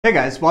Hey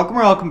guys,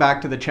 welcome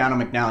back to the channel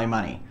McNallie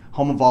Money,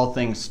 home of all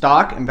things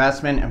stock,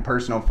 investment, and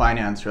personal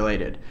finance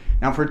related.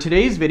 Now for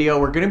today's video,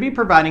 we're going to be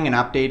providing an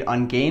update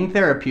on Gain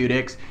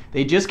Therapeutics.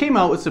 They just came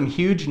out with some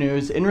huge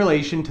news in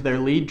relation to their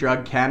lead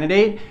drug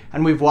candidate,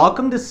 and we've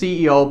welcomed the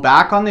CEO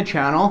back on the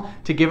channel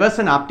to give us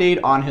an update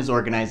on his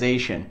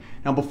organization.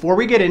 Now before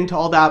we get into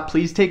all that,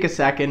 please take a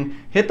second,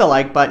 hit the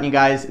like button, you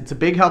guys. It's a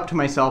big help to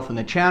myself and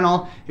the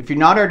channel. If you're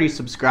not already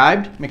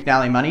subscribed,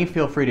 McNallie Money,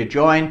 feel free to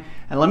join.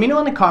 And let me know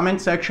in the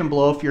comment section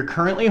below if you're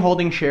currently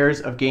holding shares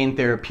of Gain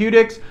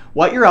Therapeutics,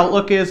 what your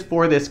outlook is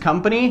for this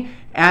company,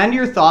 and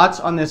your thoughts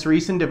on this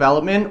recent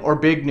development or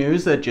big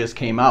news that just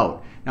came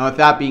out. Now with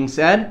that being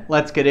said,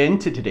 let's get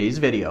into today's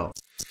video.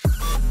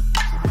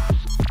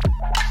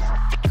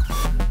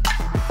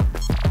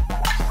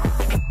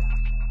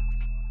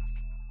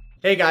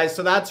 Hey guys,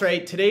 so that's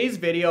right. Today's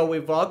video,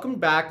 we've welcomed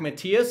back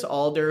Matthias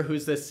Alder,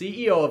 who's the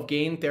CEO of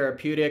Gain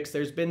Therapeutics.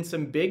 There's been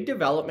some big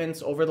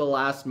developments over the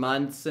last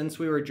month since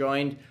we were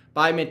joined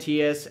by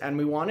Matthias, and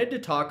we wanted to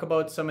talk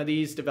about some of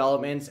these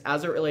developments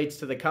as it relates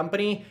to the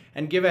company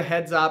and give a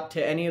heads up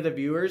to any of the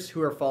viewers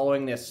who are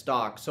following this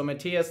stock. So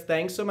Matthias,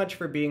 thanks so much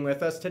for being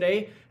with us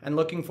today and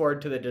looking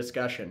forward to the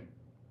discussion.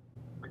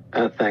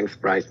 Thanks,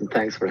 Bryce, and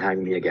thanks for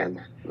having me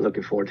again.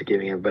 Looking forward to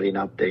giving everybody an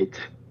update.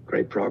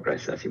 Great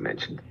progress, as you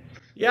mentioned.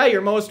 Yeah,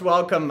 you're most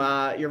welcome.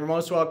 You're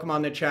most welcome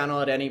on the channel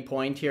at any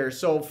point here.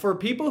 So for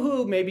people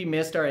who maybe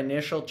missed our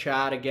initial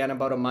chat again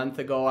about a month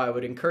ago, I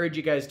would encourage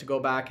you guys to go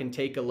back and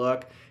take a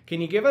look.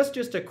 Can you give us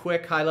just a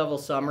quick high-level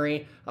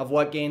summary of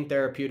what Gain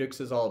Therapeutics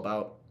is all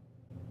about?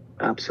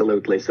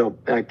 Absolutely. So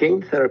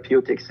Gain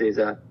Therapeutics is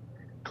a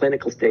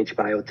clinical stage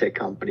biotech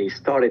company,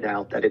 started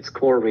out at its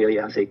core really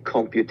as a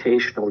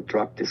computational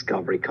drug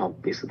discovery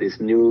company. So this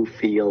new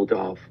field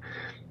of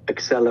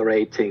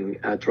accelerating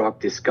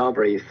drug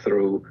discovery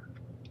through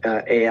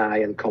AI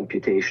and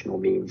computational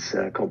means,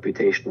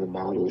 computational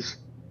models.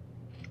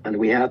 And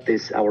we have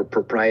our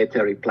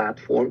proprietary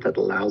platform that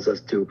allows us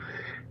to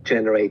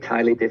generate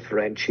highly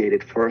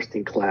differentiated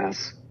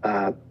first-in-class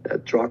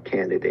drug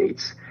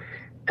candidates.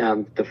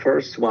 And the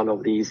first one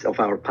of these, of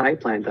our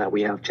pipeline that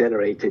we have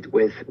generated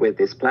with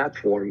this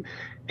platform,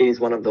 is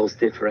one of those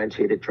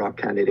differentiated drug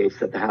candidates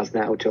that has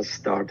now just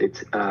started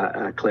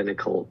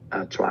clinical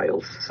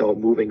trials. So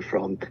moving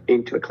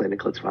into a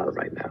clinical trial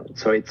right now.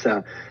 So it's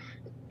a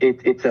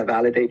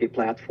validated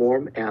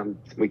platform, and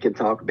we can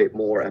talk a bit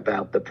more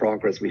about the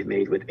progress we've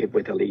made with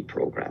the lead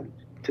program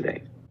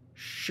today.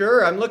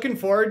 Sure, I'm looking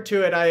forward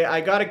to it.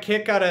 I got a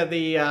kick out of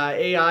the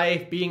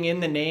AI being in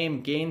the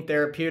name, Gain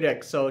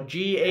Therapeutics. So GAI,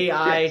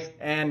 yes.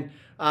 And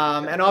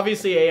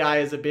obviously AI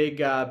is a big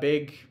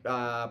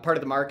part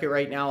of the market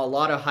right now. A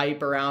lot of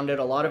hype around it.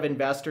 A lot of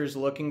investors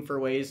looking for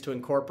ways to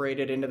incorporate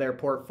it into their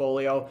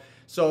portfolio.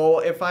 So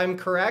if I'm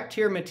correct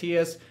here,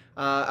 Matthias,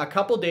 a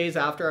couple days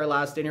after our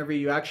last interview,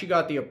 you actually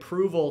got the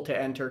approval to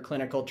enter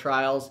clinical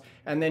trials.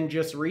 And then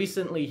just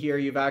recently here,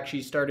 you've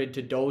actually started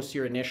to dose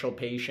your initial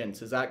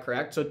patients. Is that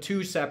correct? So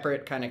two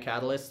separate kind of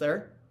catalysts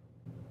there?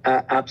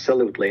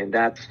 Absolutely. And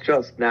that's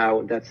just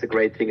now, that's the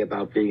great thing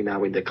about being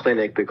now in the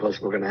clinic, because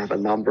we're going to have a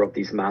number of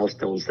these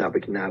milestones that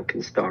we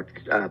can start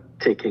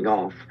ticking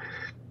off.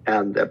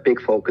 And a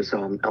big focus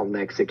on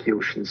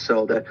execution.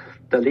 So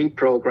the lead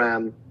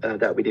program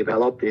that we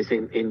developed is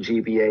in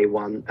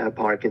GBA1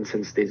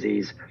 Parkinson's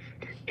disease,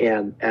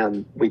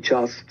 and we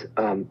just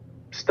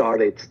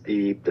started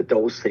the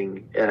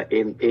dosing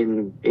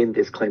in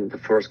this the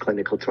first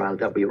clinical trial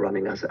that we're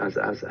running as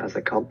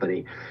a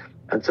company.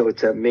 And so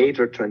it's a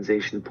major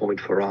transition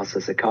point for us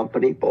as a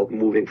company, both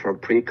moving from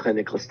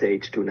preclinical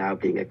stage to now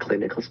being a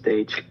clinical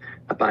stage,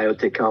 a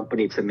biotech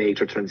company. It's a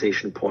major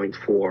transition point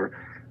for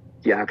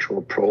the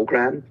actual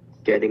program,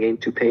 getting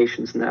into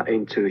patients now,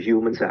 into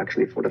humans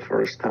actually for the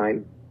first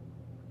time.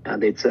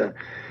 And it's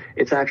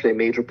actually a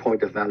major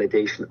point of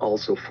validation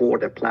also for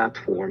the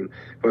platform,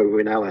 where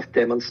we now have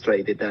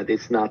demonstrated that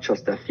it's not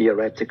just a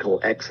theoretical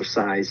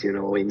exercise, in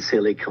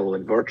silico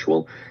and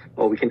virtual,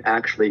 but we can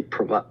actually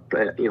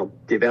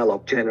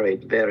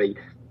generate very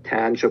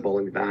tangible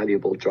and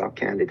valuable drug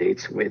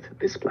candidates with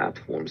this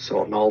platform. So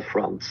on all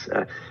fronts,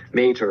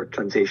 major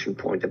transition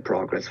point and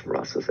progress for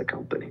us as a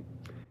company.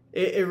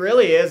 It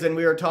really is, and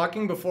we were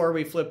talking before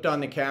we flipped on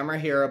the camera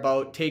here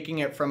about taking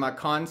it from a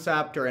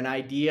concept or an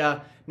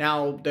idea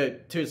now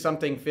to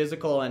something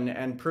physical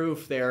and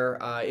proof there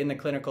in the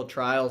clinical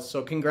trials.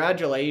 So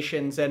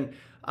congratulations. And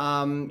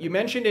you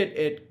mentioned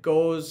it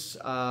goes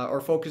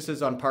or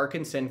focuses on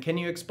Parkinson. Can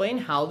you explain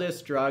how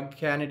this drug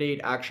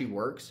candidate actually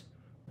works?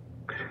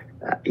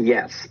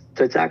 Yes.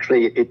 So it's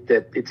actually,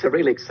 it's a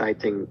really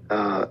exciting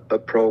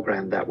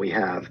program that we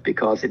have,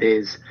 because it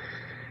is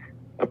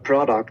a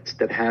product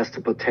that has the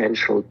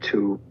potential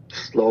to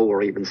slow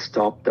or even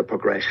stop the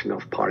progression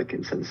of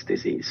Parkinson's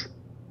disease.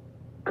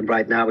 And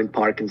right now in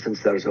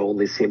Parkinson's, there's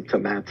only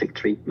symptomatic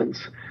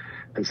treatments.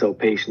 And so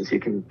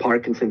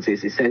Parkinson's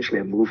is essentially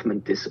a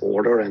movement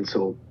disorder. And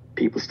so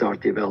people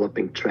start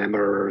developing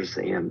tremors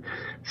and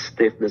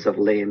stiffness of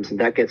limbs, and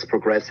that gets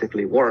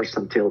progressively worse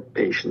until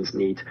patients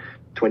need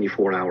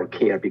 24-hour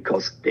care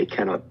because they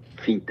cannot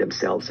feed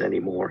themselves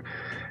anymore.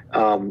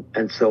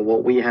 And so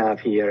what we have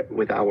here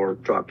with our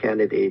drug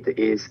candidate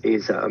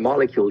is a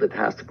molecule that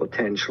has the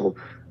potential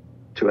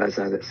to, as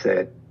I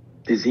said,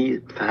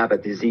 have a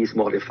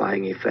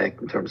disease-modifying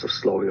effect in terms of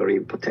slowing or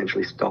even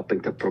potentially stopping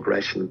the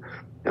progression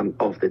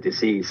of the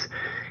disease.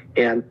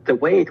 And the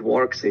way it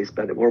works is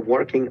that we're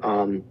working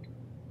on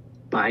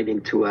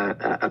binding to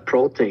a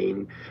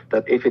protein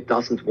that, if it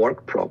doesn't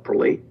work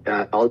properly,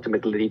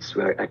 ultimately leads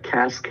to a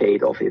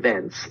cascade of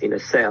events in a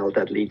cell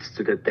that leads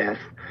to the death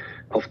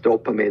of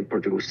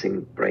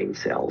dopamine-producing brain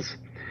cells.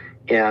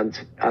 And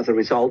as a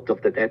result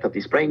of the death of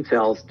these brain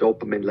cells,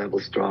 dopamine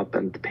levels drop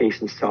and the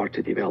patients start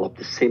to develop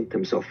the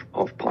symptoms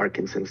of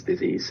Parkinson's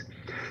disease.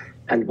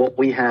 And what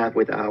we have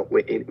with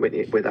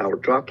our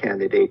drug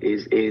candidate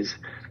is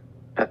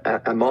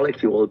a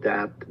molecule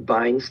that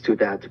binds to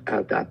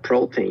that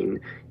protein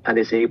and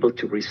is able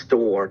to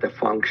restore the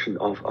function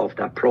of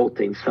that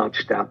protein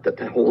such that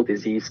the whole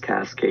disease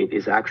cascade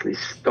is actually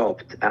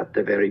stopped at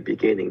the very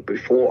beginning.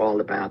 Before all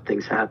the bad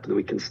things happen,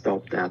 we can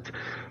stop that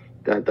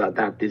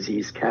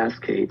disease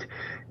cascade.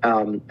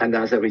 And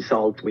as a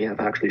result, we have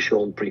actually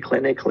shown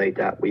preclinically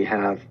that we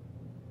have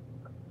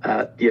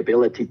the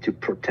ability to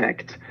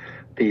protect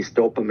these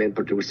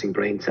dopamine-producing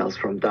brain cells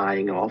from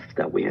dying off,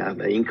 that we have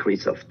an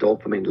increase of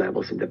dopamine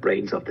levels in the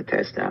brains of the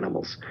test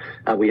animals.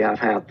 And we have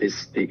had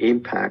the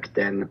impact,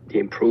 then the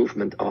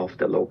improvement of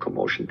the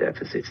locomotion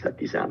deficits that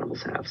these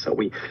animals have. So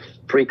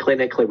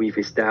preclinically, we've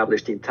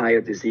established the entire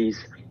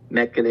disease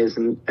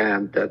mechanism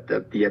and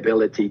the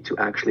ability to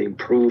actually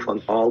improve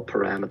on all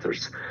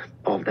parameters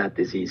of that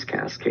disease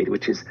cascade,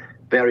 which is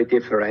very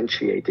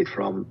differentiated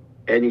from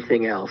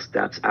anything else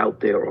that's out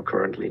there or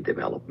currently in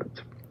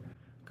development.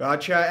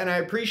 Gotcha. And I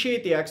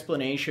appreciate the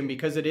explanation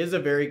because it is a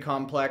very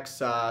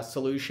complex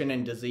solution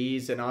and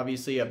disease, and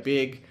obviously a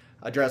big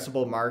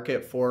addressable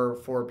market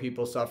for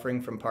people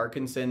suffering from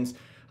Parkinson's.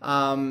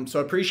 So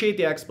I appreciate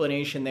the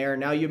explanation there.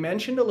 Now, you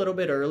mentioned a little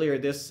bit earlier,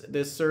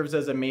 this serves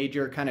as a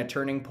major kind of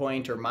turning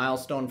point or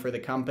milestone for the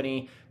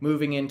company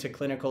moving into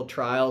clinical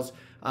trials.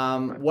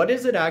 What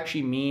does it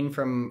actually mean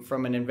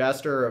from an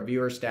investor or a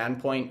viewer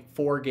standpoint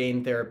for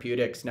Gain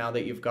Therapeutics now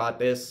that you've got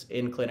this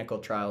in clinical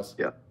trials?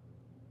 Yeah.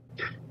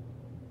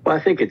 Well, I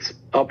think it's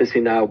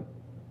obviously now,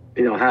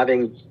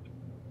 having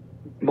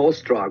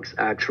most drugs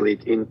actually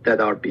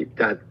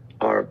that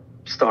are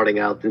starting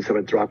out in sort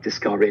of drug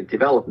discovery and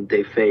development,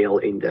 they fail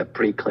in the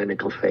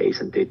preclinical phase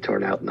and they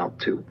turn out not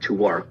to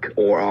work,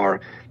 or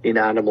are in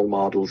animal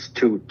models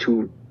too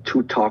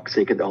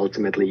toxic, and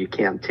ultimately you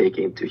can't take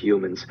into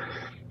humans.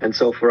 And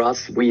so for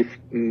us, we've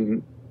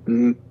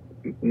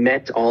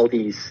met all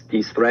these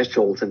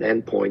thresholds and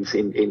endpoints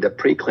in the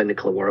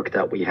preclinical work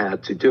that we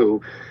had to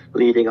do,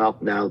 leading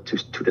up now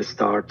to the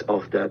start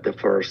of the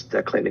first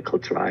clinical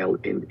trial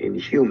in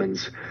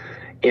humans.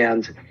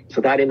 And so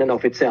that in and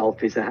of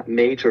itself is a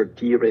major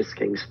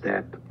de-risking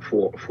step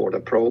for the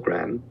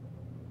program.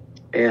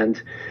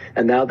 And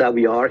now that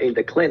we are in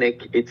the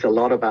clinic, it's a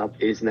lot about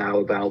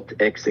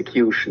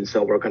execution.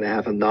 So we're going to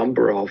have a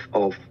number of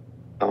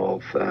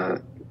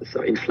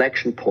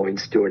inflection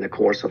points during the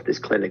course of this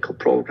clinical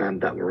program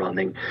that we're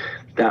running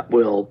that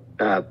will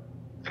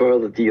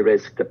further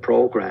de-risk the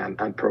program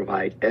and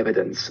provide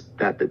evidence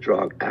that the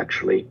drug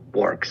actually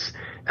works,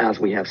 as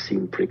we have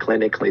seen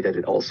preclinically that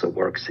it also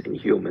works in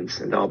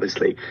humans. And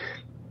obviously,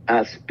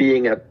 as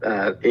being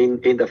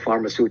in the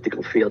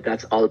pharmaceutical field,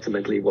 that's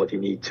ultimately what you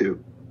need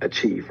to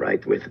achieve,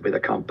 right, with a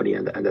company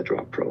and a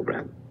drug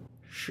program.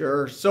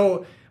 Sure.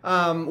 So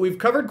we've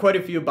covered quite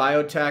a few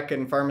biotech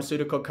and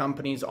pharmaceutical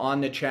companies on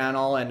the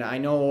channel, and I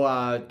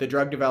know the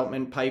drug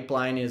development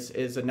pipeline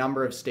is a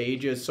number of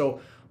stages.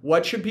 So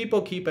what should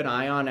people keep an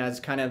eye on as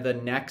kind of the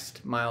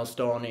next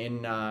milestone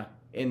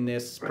in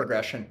this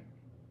progression?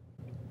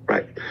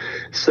 Right.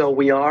 So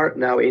we are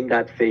now in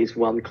that phase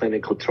 1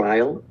 clinical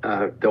trial.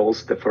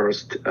 The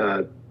first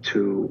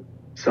 2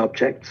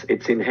 subjects.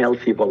 It's in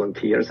healthy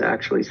volunteers,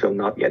 actually, so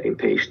not yet in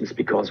patients,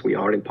 because we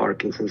are in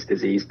Parkinson's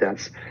disease.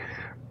 That's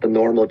the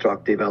normal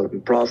drug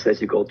development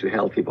process. You go to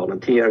healthy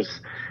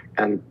volunteers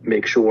and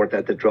make sure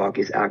that the drug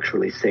is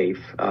actually safe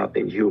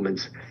in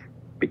humans.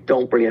 We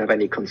don't really have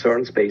any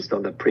concerns based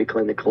on the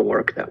preclinical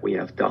work that we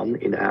have done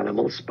in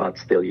animals, but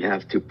still you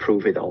have to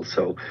prove it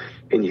also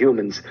in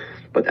humans.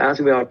 But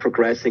as we are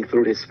progressing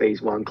through this phase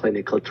 1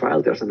 clinical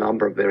trial, there's a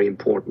number of very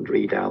important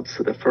readouts.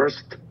 So the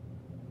first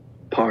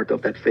part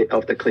of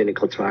the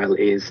clinical trial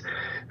is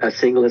a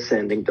single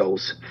ascending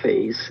dose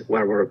phase,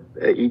 where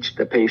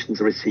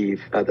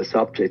the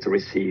subjects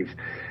receive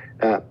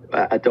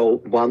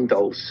one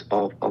dose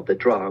of the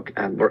drug,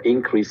 and we're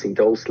increasing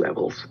dose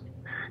levels.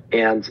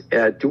 And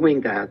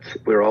doing that,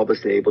 we're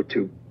obviously able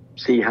to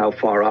see how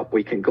far up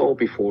we can go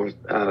before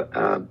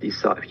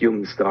these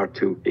humans start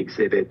to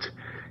exhibit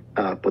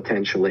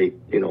potentially,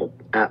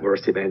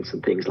 adverse events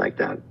and things like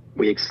that.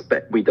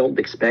 We don't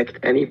expect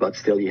any, but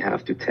still you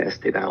have to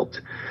test it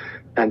out.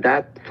 And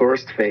that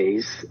first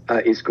phase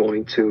is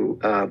going to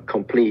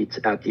complete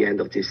at the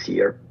end of this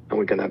year. and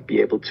we're going to be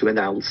able to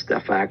announce the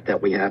fact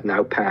that we have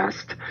now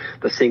passed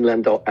the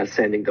single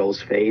ascending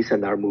dose phase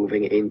and are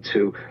moving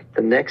into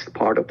the next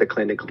part of the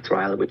clinical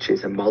trial, which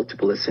is a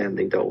multiple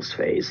ascending dose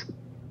phase.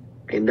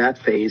 In that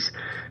phase,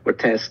 we're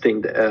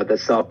testing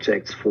the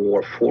subjects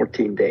for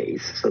 14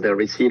 days. So they're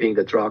receiving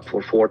the drug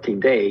for 14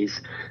 days.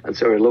 And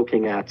so we're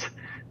looking at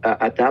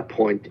that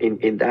point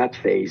in that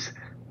phase,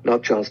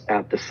 not just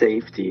at the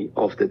safety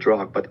of the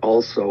drug, but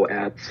also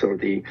at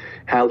sort of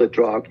how the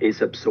drug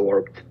is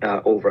absorbed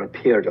over a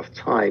period of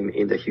time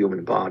in the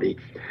human body,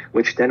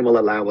 which then will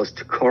allow us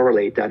to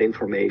correlate that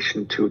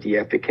information to the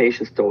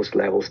efficacious dose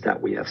levels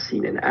that we have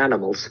seen in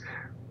animals,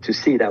 to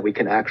see that we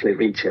can actually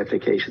reach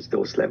efficacious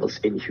dose levels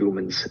in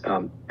humans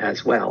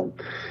as well.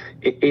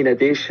 In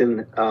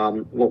addition,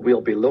 what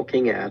we'll be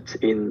looking at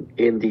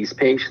in these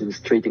patients,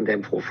 treating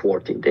them for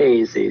 14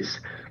 days, is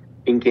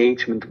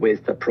engagement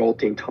with the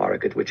protein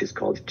target, which is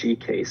called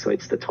GK. So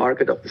it's the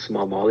target of the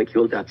small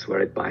molecule. That's where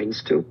it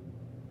binds to.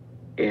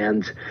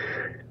 And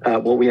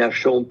what we have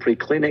shown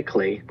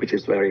preclinically, which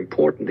is very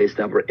important, is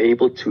that we're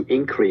able to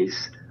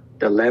increase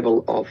the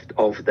level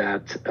of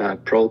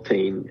that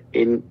protein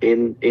in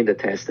the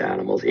test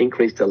animals,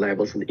 increase the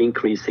levels and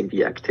increasing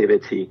the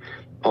activity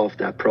of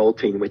that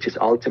protein, which is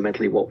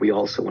ultimately what we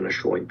also want to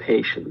show in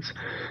patients.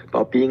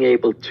 But being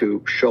able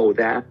to show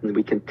that, and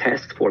we can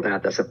test for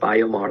that as a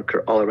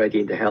biomarker already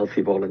in the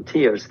healthy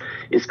volunteers,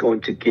 is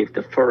going to give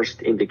the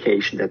first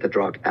indication that the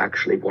drug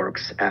actually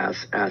works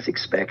as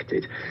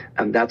expected.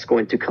 And that's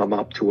going to come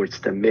up towards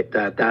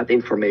that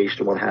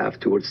information we'll have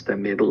towards the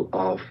middle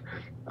of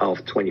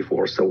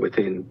 24, so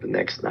within the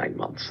next 9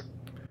 months.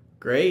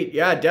 Great.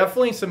 Yeah,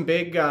 definitely some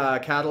big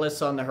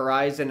catalysts on the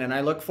horizon, and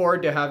I look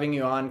forward to having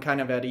you on kind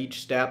of at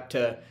each step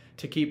to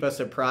keep us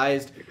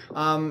apprised.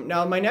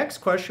 Now, my next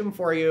question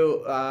for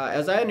you,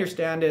 as I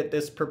understand it,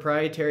 this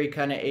proprietary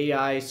kind of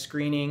AI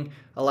screening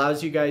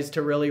allows you guys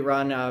to really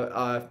run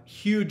a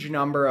huge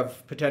number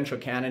of potential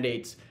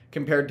candidates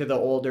compared to the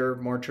older,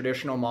 more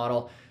traditional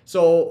model.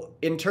 So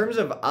in terms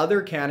of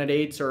other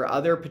candidates or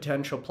other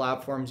potential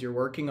platforms you're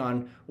working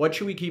on, what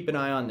should we keep an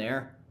eye on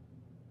there?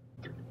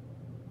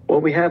 Well,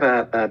 we have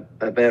a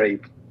very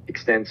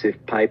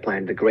extensive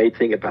pipeline. The great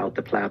thing about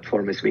the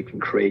platform is we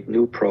can create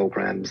new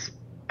programs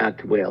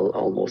at will,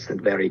 almost, and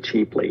very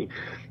cheaply.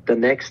 The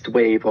next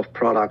wave of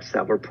products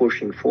that we're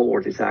pushing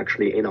forward is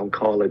actually in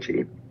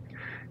oncology.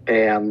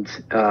 And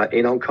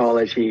in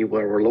oncology,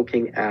 where we're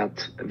looking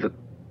at the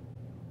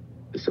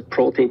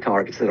protein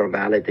targets that are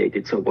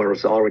validated, so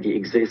there's already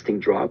existing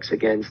drugs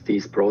against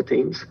these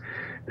proteins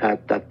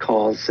that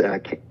cause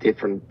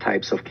different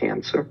types of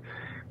cancer.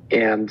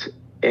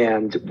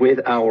 And with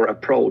our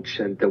approach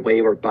and the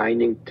way we're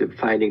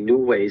finding new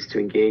ways to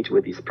engage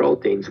with these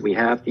proteins, we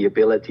have the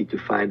ability to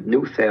find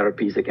new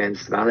therapies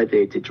against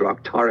validated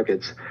drug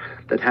targets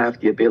that have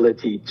the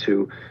ability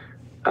to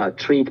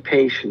treat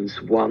patients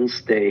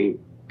once they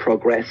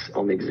progress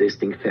on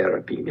existing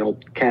therapy. You know,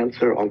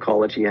 cancer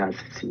oncology has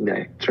seen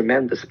a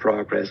tremendous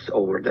progress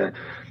over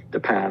the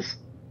past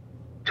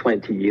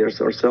 20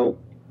 years or so,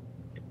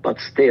 but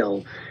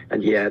still,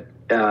 and yet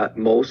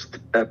most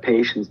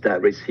patients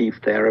that receive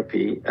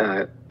therapy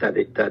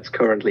that's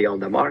currently on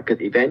the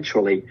market,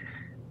 eventually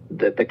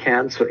the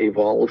cancer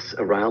evolves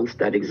around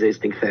that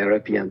existing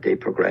therapy and they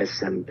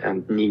progress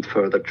and need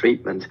further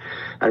treatment.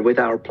 And with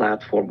our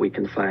platform, we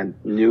can find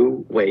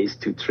new ways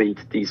to treat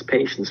these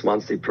patients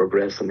once they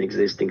progress on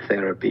existing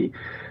therapy,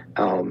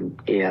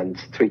 and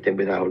treat them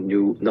with our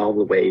new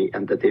novel way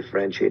and the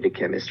differentiated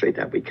chemistry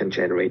that we can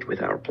generate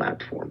with our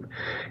platform.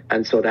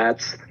 And so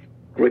that's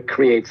what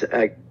creates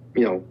a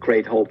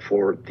great hope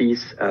for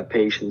these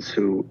patients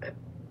who,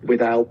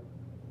 without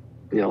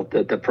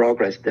the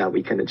progress that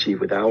we can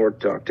achieve with our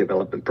drug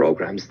development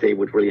programs, they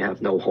would really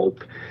have no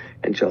hope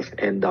and just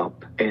end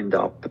up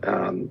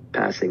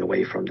passing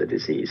away from the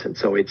disease. And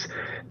so it's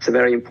a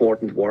very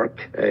important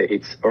work.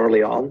 It's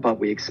early on, but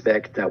we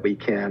expect that we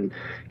can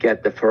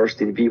get the first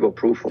in vivo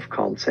proof of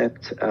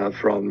concept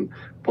from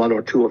one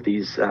or two of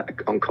these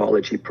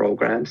oncology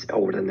programs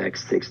over the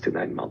next 6 to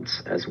 9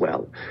 months as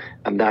well.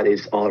 And that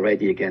is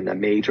already, again, a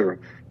major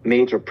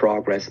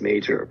progress,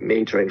 major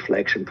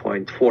inflection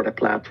point for the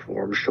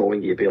platform, showing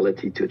the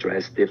ability to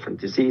address different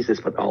diseases,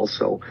 but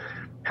also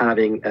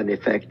having an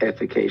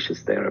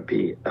efficacious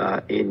therapy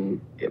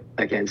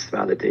against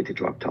validated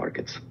drug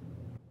targets.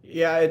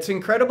 Yeah, it's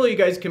incredible you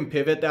guys can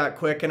pivot that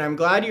quick, and I'm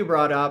glad you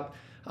brought up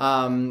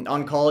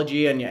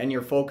oncology and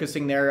you're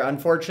focusing there.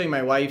 Unfortunately,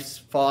 my wife's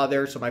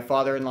father, so my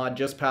father-in-law,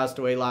 just passed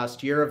away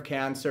last year of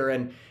cancer,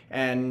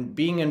 and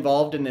being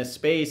involved in this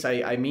space,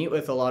 I meet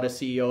with a lot of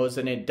CEOs,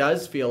 and it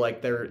does feel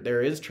like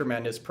there is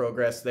tremendous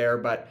progress there.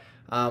 But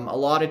a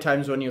lot of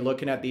times when you're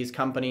looking at these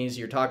companies,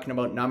 you're talking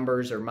about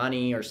numbers or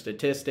money or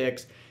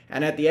statistics,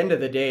 and at the end of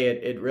the day,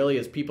 it really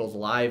is people's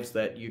lives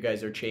that you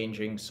guys are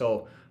changing.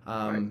 So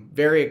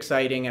very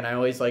exciting, and I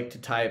always like to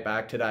tie it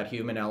back to that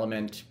human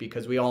element,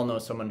 because we all know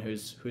someone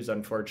who's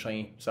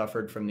unfortunately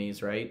suffered from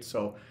these, right?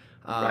 So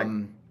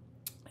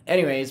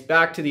anyways,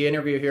 back to the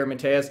interview here,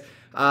 Matthias.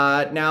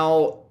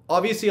 Now,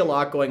 obviously a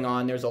lot going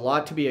on. There's a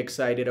lot to be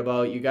excited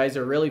about. You guys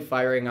are really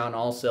firing on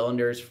all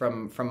cylinders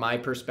from my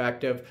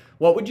perspective.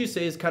 What would you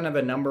say is kind of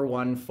the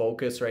 #1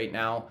 focus right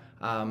now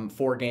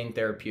for Gain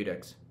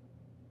Therapeutics?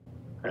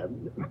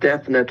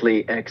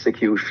 Definitely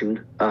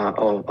execution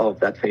of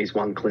that phase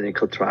 1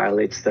 clinical trial.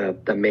 It's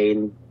the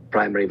main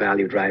primary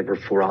value driver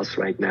for us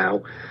right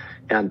now.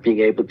 And being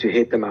able to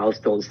hit the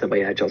milestones the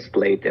way I just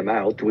laid them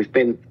out. We've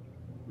been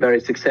very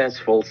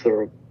successful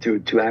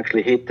to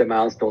actually hit the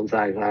milestones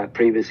I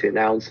previously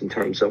announced in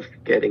terms of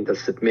getting the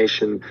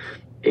submission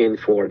in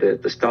for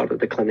the start of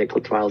the clinical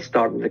trial,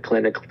 starting the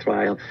clinical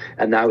trial,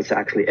 and now it's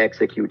actually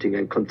executing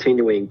and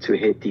continuing to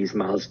hit these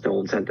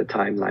milestones and the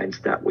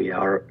timelines that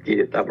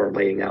we're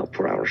laying out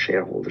for our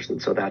shareholders.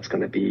 And so that's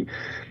going to be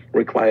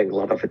requiring a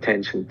lot of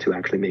attention to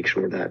actually make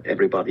sure that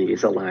everybody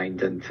is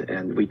aligned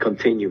and we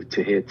continue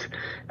to hit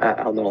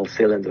on all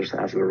cylinders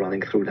as we're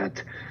running through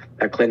that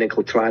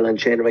clinical trial and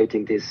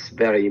generating this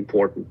very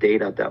important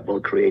data that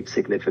will create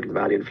significant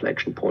value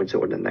inflection points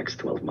over the next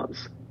 12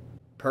 months.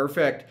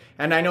 Perfect.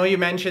 And I know you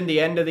mentioned the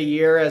end of the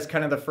year as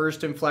kind of the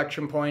first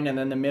inflection point and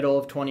then the middle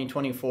of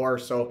 2024.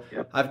 So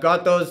yep. I've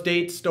got those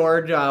dates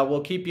stored.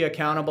 We'll keep you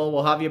accountable.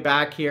 We'll have you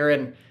back here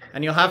and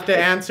you'll have to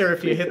answer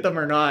if you hit them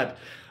or not.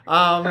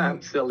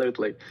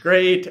 Absolutely.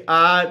 Great.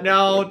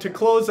 Now to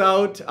close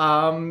out,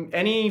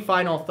 any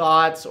final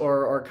thoughts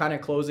or kind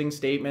of closing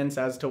statements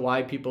as to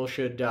why people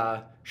should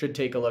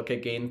take a look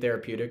at Gain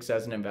Therapeutics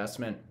as an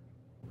investment?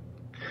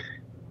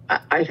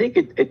 I think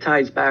it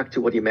ties back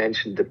to what you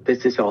mentioned, that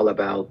this is all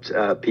about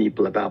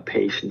people, about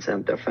patients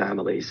and their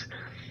families.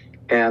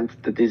 And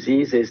the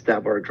diseases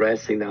that we're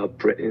addressing now,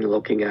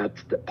 looking at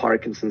the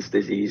Parkinson's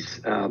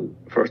disease,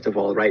 first of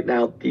all, right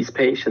now, these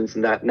patients,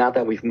 now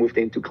that we've moved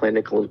into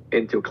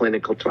a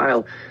clinical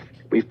trial,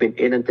 we've been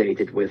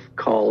inundated with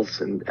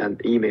calls and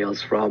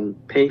emails from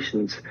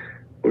patients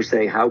who are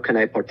saying, how can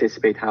I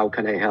participate? How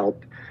can I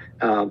help?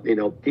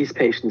 These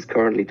patients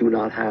currently do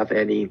not have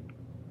any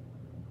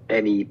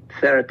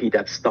therapy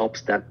that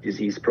stops that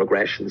disease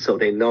progression. So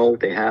they know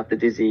they have the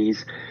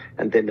disease,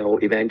 and they know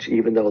eventually,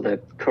 even though the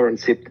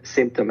current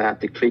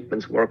symptomatic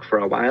treatments work for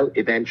a while,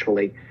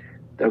 eventually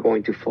they're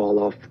going to fall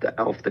off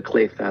the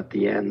cliff at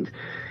the end.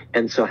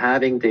 And so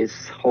having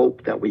this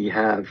hope that we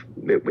have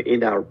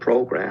in our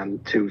program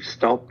to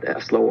stop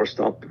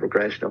the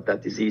progression of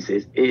that disease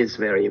is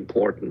very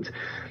important.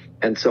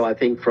 And so I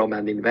think from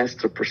an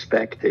investor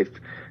perspective,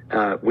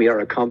 we are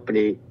a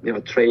company,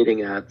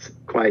 trading at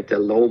quite a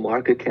low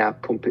market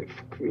cap,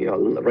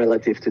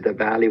 relative to the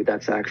value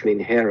that's actually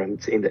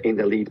inherent in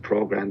the lead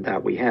program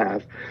that we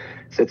have.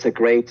 So it's a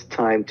great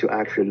time to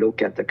actually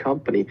look at the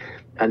company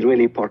and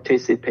really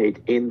participate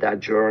in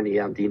that journey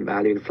and the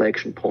value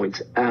inflection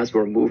points as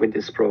we're moving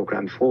this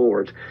program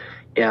forward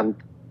and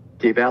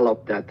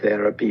develop that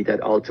therapy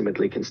that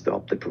ultimately can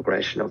stop the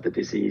progression of the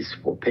disease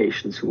for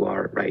patients who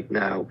are right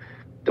now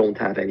don't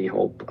have any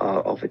hope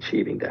of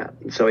achieving that.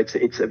 And so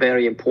it's a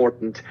very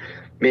important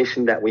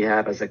mission that we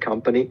have as a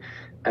company,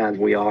 and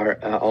we are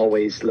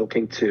always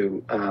looking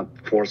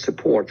for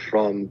support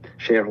from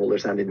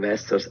shareholders and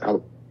investors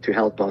to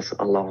help us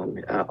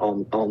along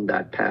on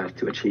that path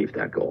to achieve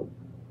that goal.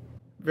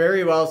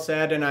 Very well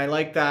said, and I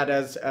like that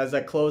as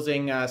a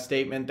closing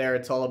statement there.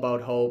 It's all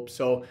about hope.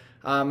 So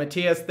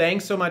Matthias,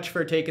 thanks so much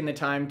for taking the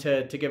time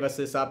to give us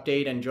this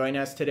update and join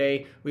us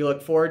today. We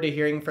look forward to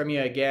hearing from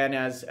you again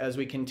as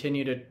we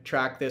continue to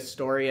track this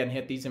story and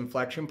hit these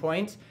inflection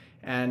points.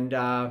 And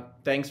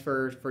thanks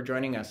for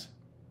joining us.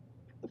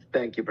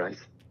 Thank you,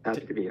 Bryce.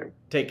 Happy to be here.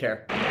 Take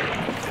care.